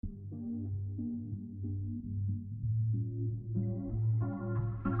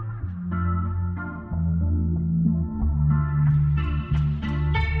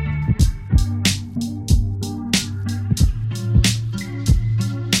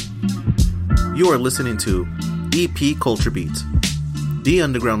You are listening to EP Culture Beat, the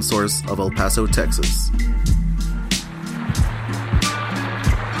underground source of El Paso, Texas.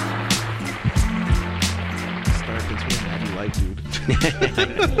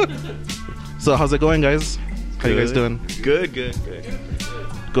 So how's it going, guys? How you guys doing? Good.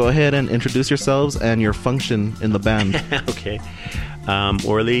 Go ahead and introduce yourselves and your function in the band. Okay.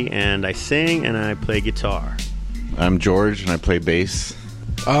 Orly, and I sing and I play guitar. I'm George, and I play bass.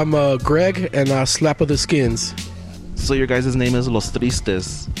 I'm Greg, and I slap of the skins. So your guys' name is Los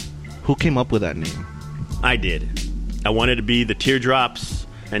Tristes. Who came up with that name? I did. I wanted to be the Teardrops,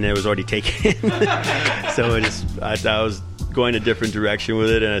 and it was already taken. So I was going a different direction with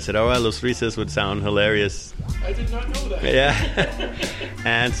it, and I said, all right, Los Tristes would sound hilarious. I did not know that. Yeah.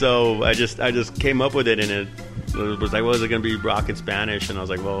 And so I just came up with it, and it was like, well, is it going to be rock in Spanish? And I was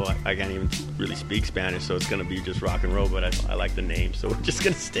like, well, I can't even really speak Spanish, so it's going to be just rock and roll, but I like the name, so we're just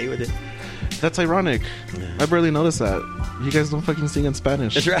going to stay with it. That's ironic. Yeah. I barely noticed that. You guys don't fucking sing in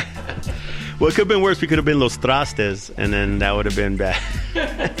Spanish. That's right. Well, it could have been worse. We could have been Los Trastes, and then that would have been bad.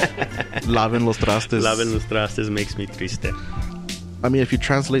 Laven los trastes. Laven los trastes makes me triste. I mean, if you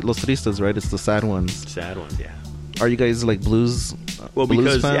translate Los Tristes, right, it's the sad ones. Sad ones, yeah. Are you guys like blues? Well,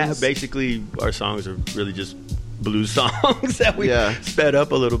 blues because fans? basically our songs are really just blues songs that we sped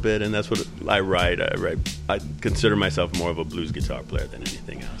up a little bit, and that's what I write. I consider myself more of a blues guitar player than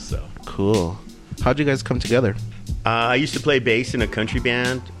anything else. So cool. How'd you guys come together? I used to play bass in a country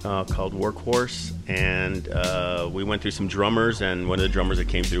band called Workhorse, and we went through some drummers, and one of the drummers that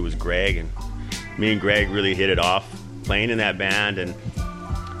came through was Greg, and me and Greg really hit it off playing in that band, and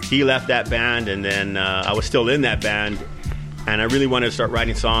he left that band, and then I was still in that band, and I really wanted to start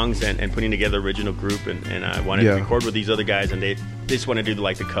writing songs and putting together an original group, and I wanted to record with these other guys, and they just wanted to do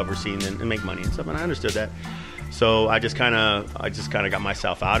like the cover scene and make money and stuff, and I understood that. So I just kind of got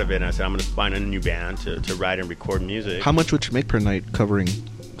myself out of it, and I said, I'm going to find a new band to write and record music. How much would you make per night covering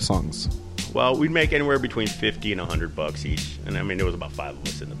songs? Well, we'd make anywhere between $50 and $100 each, and I mean there was about 5 of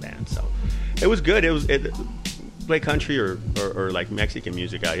us in the band, so it was good. Play country or like Mexican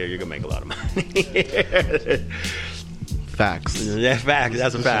music out here, you're gonna make a lot of money. Facts. Yeah, facts.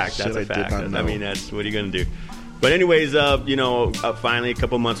 That's a fact. That's a fact. I mean, that's what are you gonna do? But anyways, finally a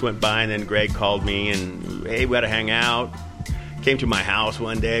couple months went by, and then Greg called me and, hey, we gotta hang out. Came to my house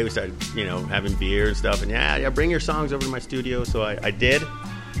one day. We started, having beer and stuff, and yeah, bring your songs over to my studio. So I did.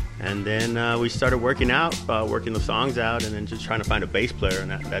 And then we started working the songs out, and then just trying to find a bass player, and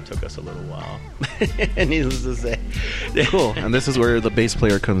that took us a little while. Needless to say. Cool. And this is where the bass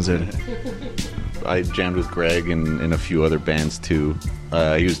player comes in. I jammed with Greg and in a few other bands too.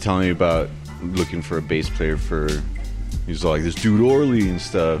 He was telling me about looking for a bass player he was like, this dude Orly and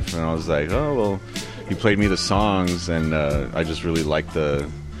stuff. And I was like, oh, well, he played me the songs, and I just really liked the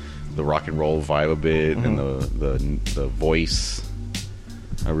rock and roll vibe a bit, and the voice.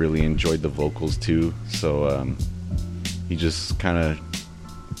 I really enjoyed the vocals too, so he just kind of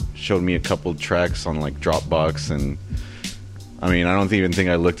showed me a couple tracks on like Dropbox, and I mean, I don't even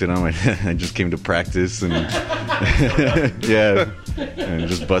think I looked at them. I just came to practice and and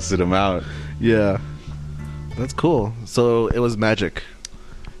just busted them out. Yeah, that's cool. So it was magic.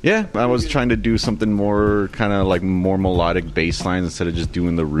 Yeah, I was trying to do something more kind of like more melodic bass lines instead of just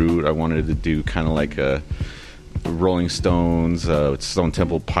doing the root. I wanted to do kind of like a Rolling Stones, Stone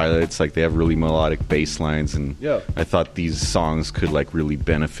Temple Pilots, like they have really melodic bass lines, and I thought these songs could like really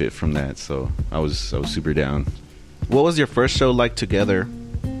benefit from that, so I was super down. What was your first show like together?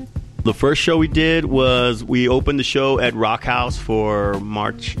 The first show we did was we opened the show at Rock House for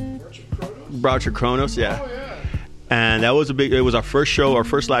Boucher Kronos, yeah. Oh, yeah. And that was it was our first show, our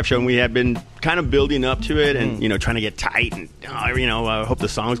first live show, and we had been kind of building up to it and trying to get tight, and I hope the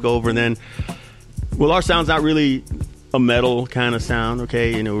songs go over, and then well, our sound's not really a metal kind of sound,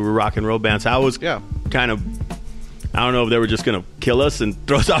 okay? We're a rock and roll band. So I was kind of, I don't know if they were just going to kill us and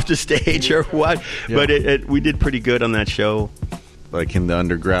throw us off the stage or what, but we did pretty good on that show. Like in the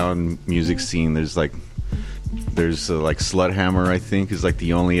underground music scene, there's like Sluthammer, I think, is like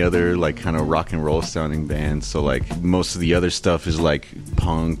the only other like kind of rock and roll sounding band. So like most of the other stuff is like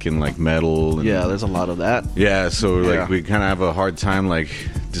punk and like metal. And, there's a lot of that. Yeah, so like we kind of have a hard time like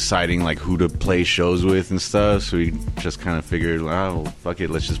deciding like who to play shows with and stuff. So we just kind of figured, well, fuck it,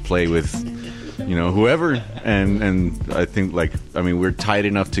 let's just play with whoever. And I think we're tight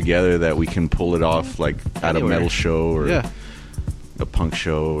enough together that we can pull it off like at a metal show or a punk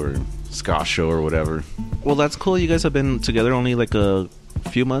show or ska show or whatever. Well, that's cool. You guys have been together only like a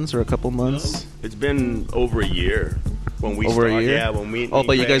few months or a couple months? It's been over a year. When we over started, a year? Yeah, when we. Oh,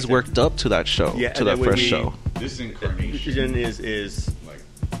 but you guys worked up to that show, to that first show. This incarnation is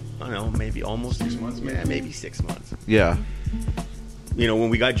I don't know, maybe almost 6 months, man, maybe 6 months. Yeah. You know, when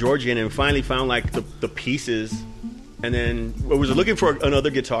we got George in and finally found like the pieces, and then we was looking for another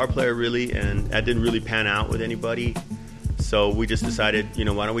guitar player really, and that didn't really pan out with anybody. So we just decided, you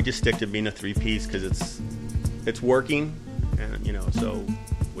know, why don't we just stick to being a 3-piece because it's working, and you know, so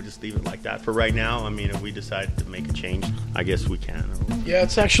we'll just leave it like that for right now. I mean, if we decide to make a change, I guess we can. Yeah,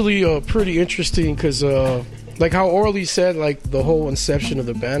 it's actually pretty interesting because, like how Orly said, like the whole inception of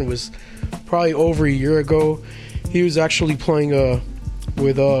the band was probably over a year ago. He was actually playing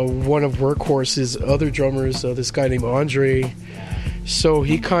with one of Workhorse's other drummers, this guy named Andre. So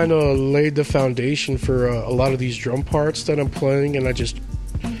he kind of laid the foundation for a lot of these drum parts that I'm playing, and I just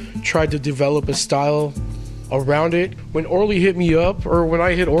tried to develop a style around it. When Orly hit me up, or when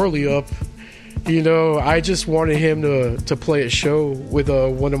I hit Orly up, you know, I just wanted him to play a show with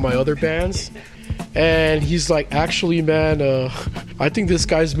one of my other bands. And he's like, actually, man, I think this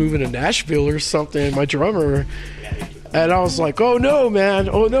guy's moving to Nashville or something, my drummer. And I was like, oh no, man.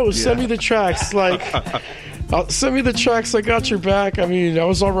 Oh no, send me the tracks. Like, send me the tracks. I got your back. I mean, I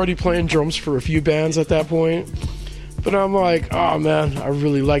was already playing drums for a few bands at that point. But I'm like, oh man, I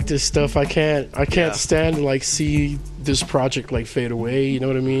really like this stuff. I can't stand to like see this project like fade away. You know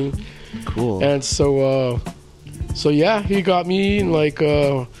what I mean? Cool. And so yeah, he got me, and like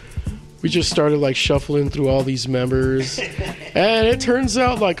we just started like shuffling through all these members, and it turns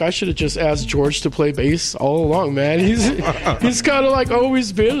out like I should have just asked George to play bass all along, man. He's kind of like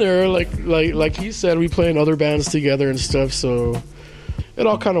always been there. Like he said, we play in other bands together and stuff. So it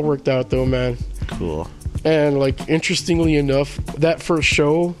all kind of worked out though, man. Cool. And like interestingly enough, that first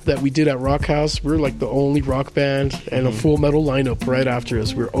show that we did at Rock House, we were like the only rock band and a full metal lineup right after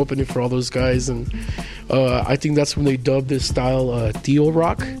us. We were opening for all those guys, and I think that's when they dubbed this style Dio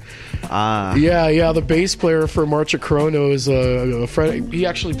Rock. Yeah, the bass player for March of Chrono is a friend. He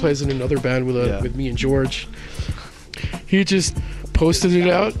actually plays in another band with me and George. He just posted it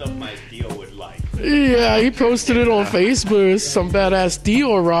out. Yeah, he posted it on Facebook, some badass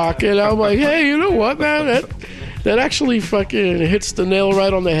Dio Rock, and I'm like, hey, you know what, man? That actually fucking hits the nail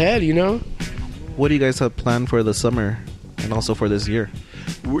right on the head, you know? What do you guys have planned for the summer and also for this year?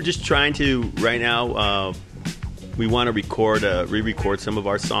 We're just trying to, right now, we want to re-record some of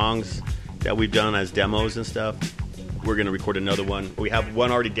our songs that we've done as demos and stuff. We're going to record another one. We have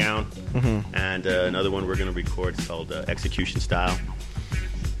one already down, and another one we're going to record. It's called Execution Style.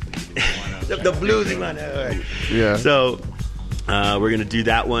 the bluesy one. Yeah. So we're gonna do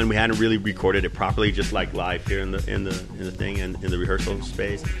that one. We hadn't really recorded it properly, just like live here in the thing and in the rehearsal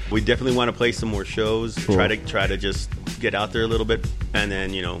space. We definitely want to play some more shows. Cool. Try to just get out there a little bit, and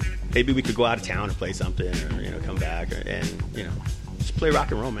then maybe we could go out of town and play something, or come back, and just play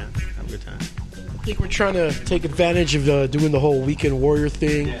rock and roll, man. Have a good time. I think we're trying to take advantage of doing the whole Weekend Warrior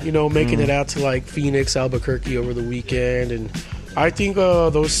thing, making it out to like Phoenix, Albuquerque over the weekend, and I think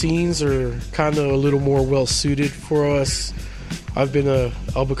those scenes are kind of a little more well suited for us. I've been to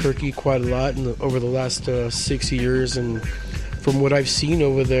Albuquerque quite a lot over the last 6 years, and from what I've seen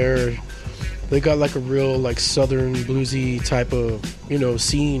over there, they got like a real like southern bluesy type of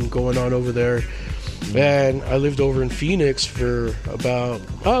scene going on over there. And I lived over in Phoenix for about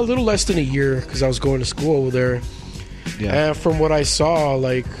a little less than a year because I was going to school over there. Yeah. And from what I saw,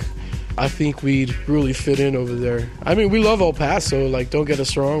 like, I think we'd really fit in over there. I mean, we love El Paso, like, don't get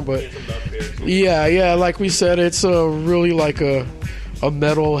us wrong, but yeah, like we said, it's really like a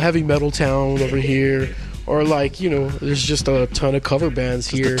heavy metal town over here. Or like, there's just a ton of cover bands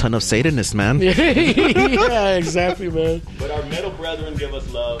just here. A ton of Satanists, man. Yeah, exactly, man. But our metal brethren give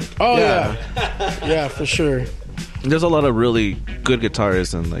us love. Oh, yeah. Yeah, for sure. There's a lot of really good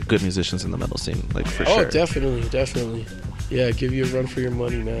guitarists and like good musicians in the metal scene, like for sure. Oh, definitely. Yeah, give you a run for your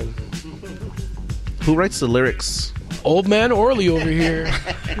money, man. Who writes the lyrics? Old man Orly over here.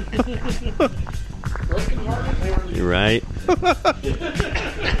 You're right.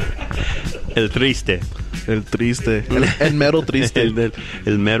 El triste. El triste. El mero triste.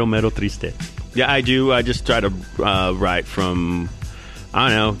 El mero triste. Yeah, I do. I just try to write from, I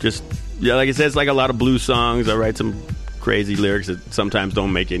don't know, just, like I said, it's like a lot of blues songs. I write some crazy lyrics that sometimes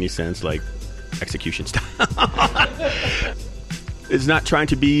don't make any sense, like Execution Style. It's not trying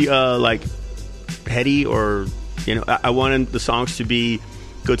to be like heady or, I wanted the songs to be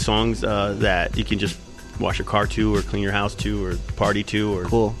good songs that you can just wash your car to or clean your house to or party to or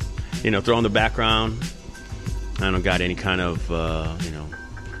cool. Throw in the background. I don't got any kind of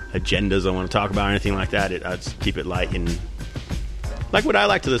agendas I want to talk about or anything like that. I just keep it light and like what I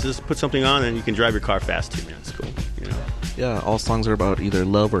like to this is put something on and you can drive your car fast too, man. It's cool. Yeah, all songs are about either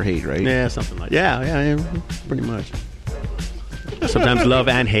love or hate, right? Yeah, something like yeah, pretty much. Sometimes love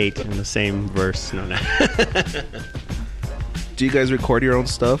and hate in the same verse. No. Do you guys record your own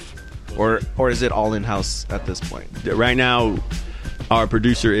stuff, or is it all in house at this point? Right now, our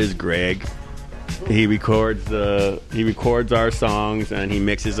producer is Greg. He records our songs and he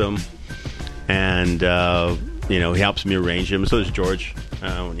mixes them, and he helps me arrange them. So does George.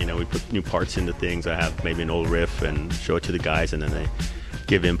 We put new parts into things. I have maybe an old riff and show it to the guys, and then they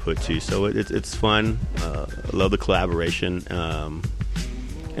give input too. So it's fun. I love the collaboration, and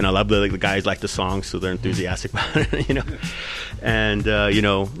I love the guys like the songs, so they're enthusiastic about it. And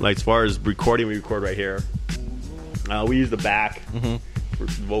like as far as recording, we record right here. We use the back for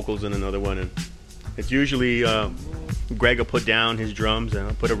vocals in another one, and it's usually Greg will put down his drums and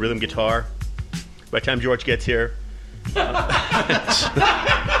I'll put a rhythm guitar. By the time George gets here, we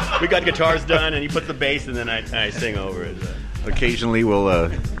got guitars done, and he puts the bass, and then I sing over it. Occasionally, we'll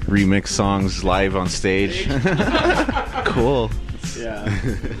remix songs live on stage. Cool. Yeah.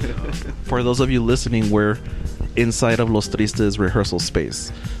 For those of you listening, we're inside of Los Tristes rehearsal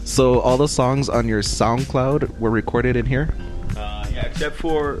space. So all the songs on your SoundCloud were recorded in here? Yeah, except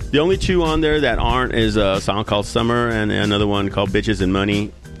for the only two on there that aren't is a song called Summer and another one called Bitches and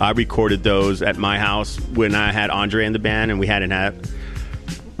Money. I recorded those at my house when I had Andre in the band, and we hadn't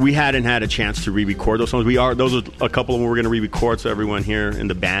had a chance to re-record those songs. Those are a couple of them we're going to re-record, so everyone here in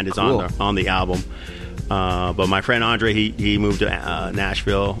the band is on the album. But my friend Andre, he moved to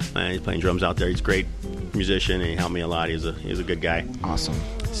Nashville, and he's playing drums out there. He's a great musician, and he helped me a lot. He's a good guy. Awesome.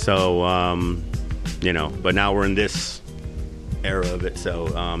 So but now we're in this era of it.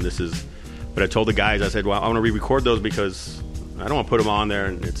 So this is. But I told the guys, I said, well, I want to re-record those because I don't want to put them on there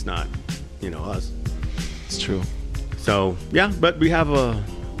and it's not, us. It's true. So yeah, but we have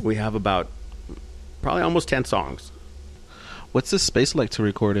about probably almost 10 songs. What's this space like to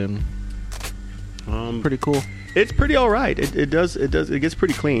record in? Pretty cool. It's pretty all right. It gets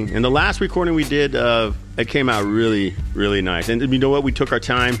pretty clean. And the last recording we did, it came out really, really nice. And you know what? We took our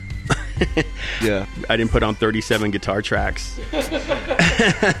time. Yeah. I didn't put on 37 guitar tracks.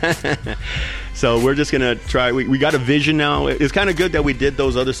 So we're just going to try. We got a vision now. It's kind of good that we did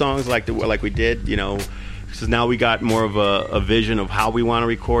those other songs like we did, because now we got more of a vision of how we want to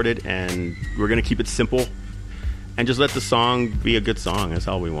record it, and we're going to keep it simple and just let the song be a good song. That's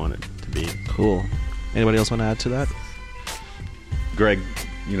all we want it to be. Cool. Anybody else want to add to that? Greg,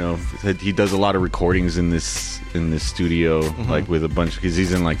 he does a lot of recordings in this studio, like with a bunch, because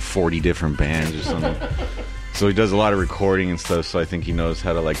he's in like 40 different bands or something. So he does a lot of recording and stuff. So I think he knows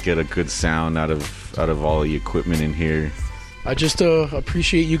how to get a good sound out of all the equipment in here. I just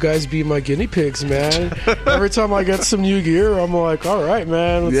appreciate you guys being my guinea pigs, man. Every time I get some new gear, I'm like, all right,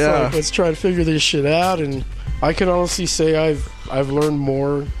 man, let's try to figure this shit out. And I can honestly say I've learned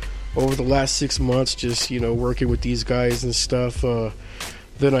more over the last 6 months, just working with these guys and stuff,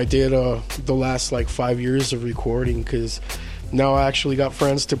 than I did the last 5 years of recording. Because now I actually got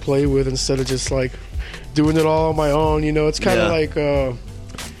friends to play with instead of just doing it all on my own. It's kind of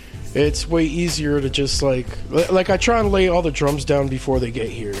it's way easier to just I try and lay all the drums down before they get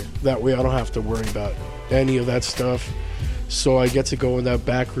here. That way I don't have to worry about any of that stuff. So I get to go in that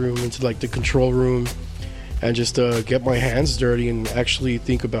back room into the control room and just get my hands dirty and actually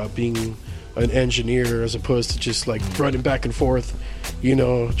think about being an engineer as opposed to just running back and forth,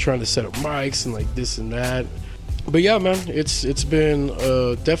 trying to set up mics and this and that. But yeah, man, it's been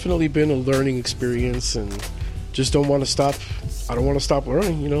definitely been a learning experience, and just don't want to stop. I don't want to stop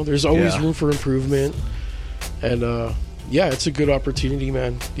learning. There's always room for improvement, and it's a good opportunity,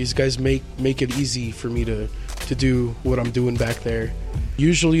 man. These guys make it easy for me to do what I'm doing back there.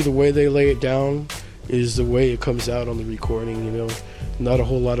 Usually, the way they lay it down is the way it comes out on the recording. Not a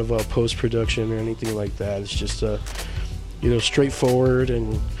whole lot of post production or anything like that. It's just straightforward,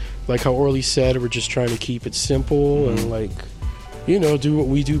 and like how Orly said, we're just trying to keep it simple and do what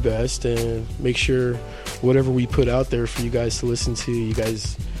we do best and make sure whatever we put out there for you guys to listen to, you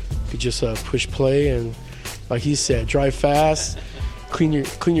guys could just push play and, like he said, drive fast, clean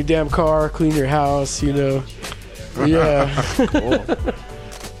your damn car, clean your house. Yeah. Cool.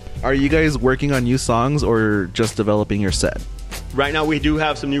 Are you guys working on new songs or just developing your set? Right now we do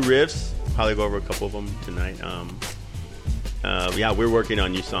have some new riffs. Probably go over a couple of them tonight. We're working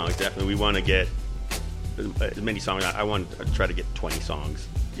on new songs. Definitely, we want to get as many songs. I want to try to get 20 songs,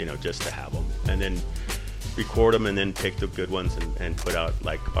 just to have them, and then record them, and then pick the good ones and put out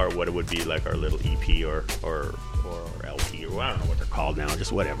what it would be our little EP or LP, or I don't know what they're called now,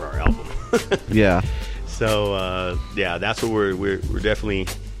 just whatever, our album. Yeah. So that's what we're definitely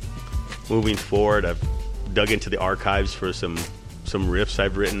moving forward. I've dug into the archives for some riffs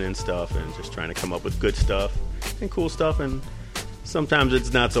I've written and stuff, and just trying to come up with good stuff and cool stuff, and Sometimes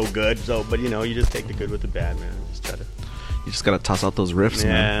it's not so good. So, but you just take the good with the bad, man. Just try to. You just gotta toss out those riffs,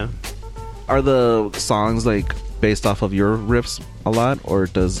 man. Yeah. Are the songs like based off of your riffs a lot, or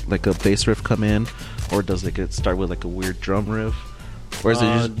does like a bass riff come in, or does it start with like a weird drum riff, or is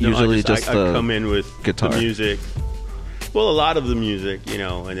it usually I just the come in with guitar? the music? Well, a lot of the music,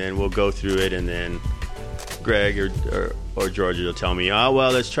 and then we'll go through it, and then Greg or Georgia will tell me, oh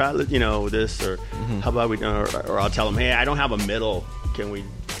well, let's try this, or how about we, or I'll tell them, hey, I don't have a middle. Can we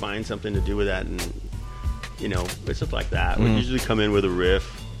find something to do with that? And it's stuff like that. We usually come in with a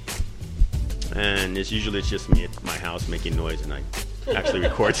riff. And it's just me at my house making noise, and I actually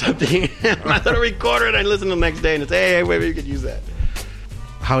record something. My little recorder, and I listen to the next day, and it's, hey, maybe you could use that.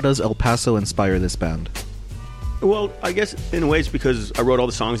 How does El Paso inspire this band? Well, I guess in a way it's because I wrote all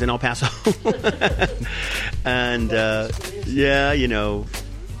the songs in El Paso. And, when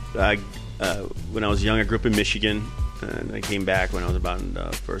I was young, I grew up in Michigan, and I came back when I was about in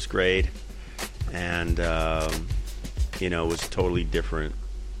first grade. And, it was totally different.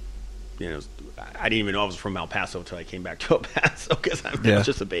 I didn't even know I was from El Paso until I came back to El Paso, because I was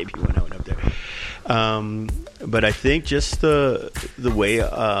just a baby when I went up there. But I think just the way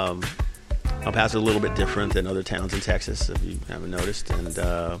El Paso is a little bit different than other towns in Texas, if you haven't noticed. And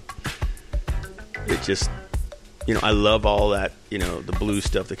it just, I love all that, the blues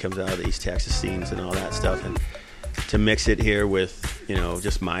stuff that comes out of the East Texas scenes and all that stuff. And to mix it here with,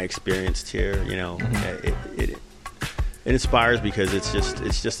 just my experience here, it inspires, because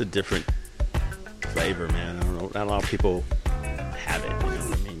it's just a different flavor, man. I don't know. Not a lot of people have it. You know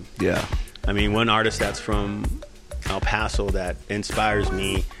what I mean? Yeah. I mean, one artist that's from El Paso that inspires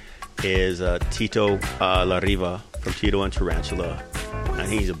me is Tito La Riva from Tito and Tarantula. I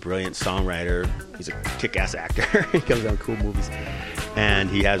think he's a brilliant songwriter. He's a kick-ass actor. He comes out in cool movies, and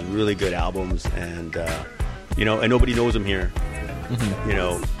he has really good albums. And and nobody knows him here.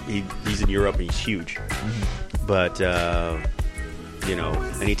 Mm-hmm. He's in Europe and he's huge. Mm-hmm. But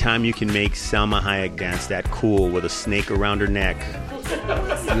anytime you can make Salma Hayek dance that cool with a snake around her neck,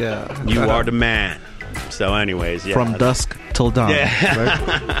 you are the man. So, anyways, from dusk till dawn. Yeah. Right?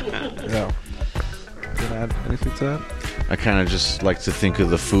 Yeah. Can I add anything to that? I kind of just like to think of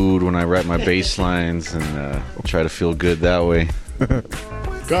the food when I write my bass lines, and try to feel good that way.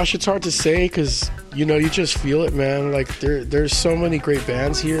 Gosh, it's hard to say, because you just feel it, man. Like there's so many great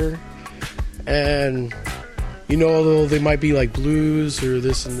bands here, and although they might be like blues or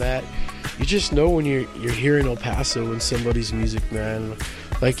this and that, you just know when you're hearing El Paso and somebody's music, man.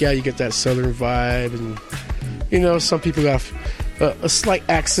 Like, you get that southern vibe, and some people got a slight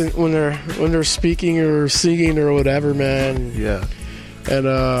accent when they're speaking or singing or whatever, man. Yeah. And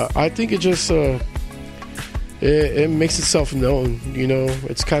I think it just it makes itself known.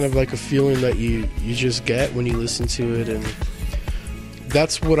 It's kind of like a feeling that you just get when you listen to it, and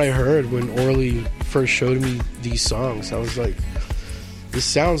that's what I heard when Orly first showed me these songs. I was like, this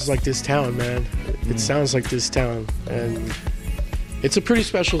sounds like this town, man. It sounds like this town. And it's a pretty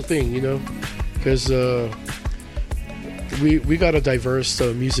special thing, because we got a diverse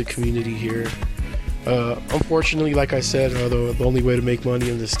music community here. Unfortunately, like I said, the only way to make money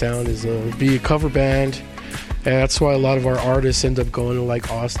in this town is be a cover band. And that's why a lot of our artists end up going to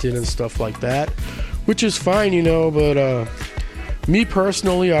like Austin and stuff like that, which is fine, but me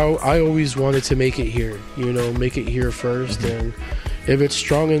personally, I always wanted to make it here, make it here first. And if it's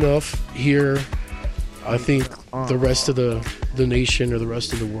strong enough here, I think the rest of the nation or the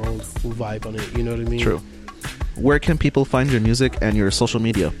rest of the world will vibe on it. You know what I mean? True. Where can people find your music and your social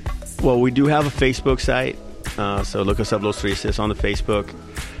media? Well, we do have a Facebook site, so look us up, Los Tristes, on the Facebook.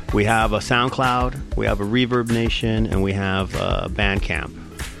 We have a SoundCloud, we have a Reverb Nation, and we have a Bandcamp.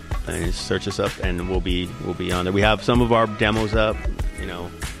 And just search us up, and we'll be on there. We have some of our demos up.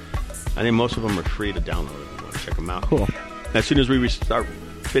 I think most of them are free to download if you want to check them out. Cool. As soon as we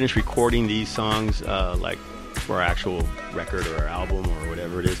finish recording these songs, like for our actual record or our album or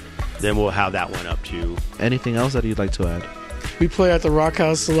whatever it is, then we'll have that one up too. Anything else that you'd like to add? We play at the Rock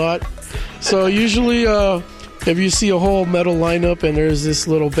House a lot, so usually if you see a whole metal lineup and there's this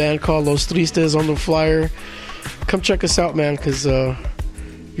little band called Los Tristes on the flyer, come check us out, man, because you're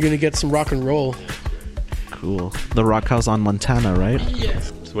gonna get some rock and roll. Cool. The Rock House on Montana, right?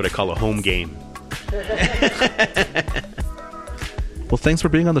 Yes. It's what I call a home game. Well, thanks for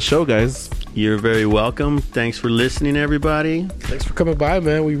being on the show, guys. You're very welcome. Thanks for listening, everybody. Thanks for coming by,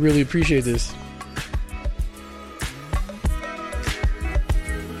 man. We really appreciate this.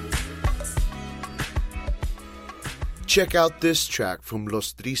 Check out this track from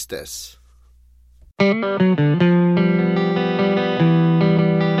Los Tristes.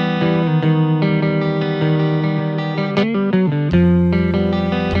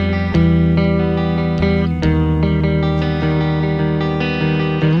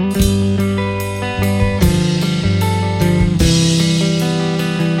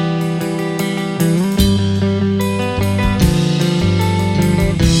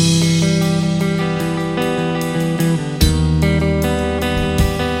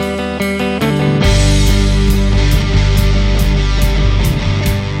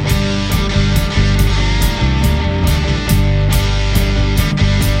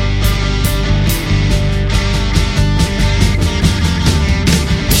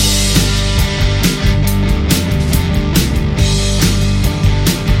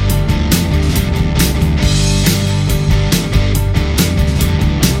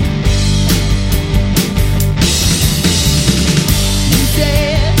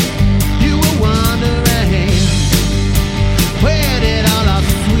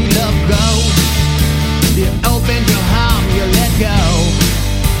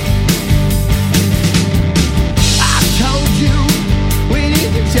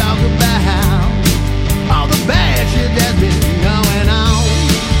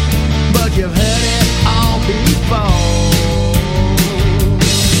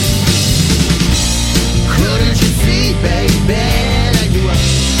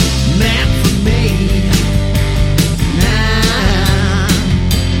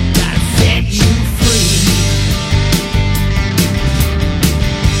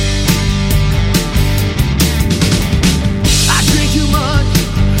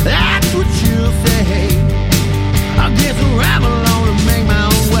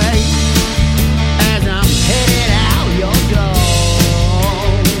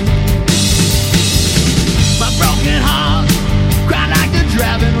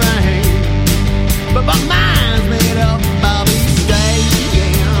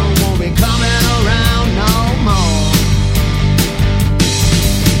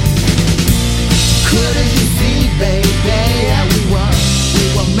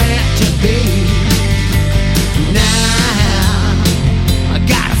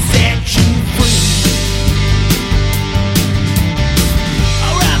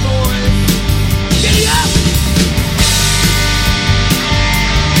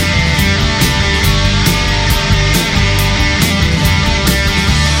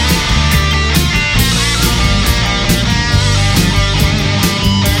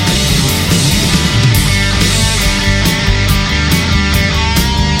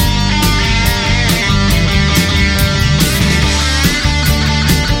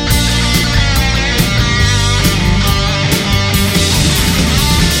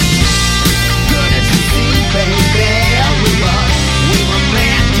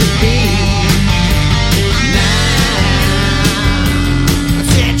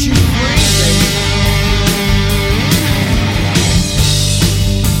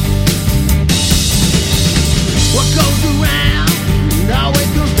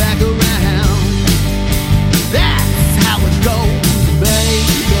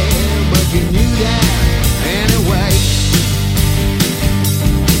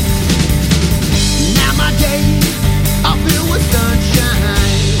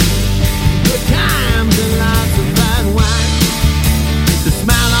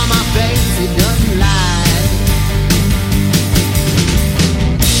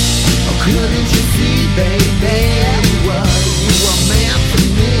 Couldn't you see, baby, what you were meant for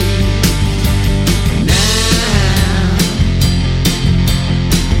me?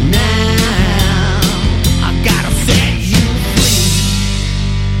 Now, I gotta set you free.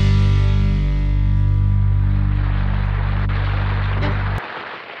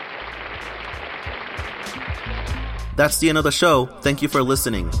 That's the end of the show. Thank you for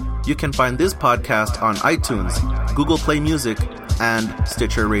listening. You can find this podcast on iTunes, Google Play Music, and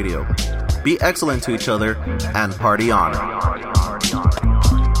Stitcher Radio. Be excellent to each other and party on.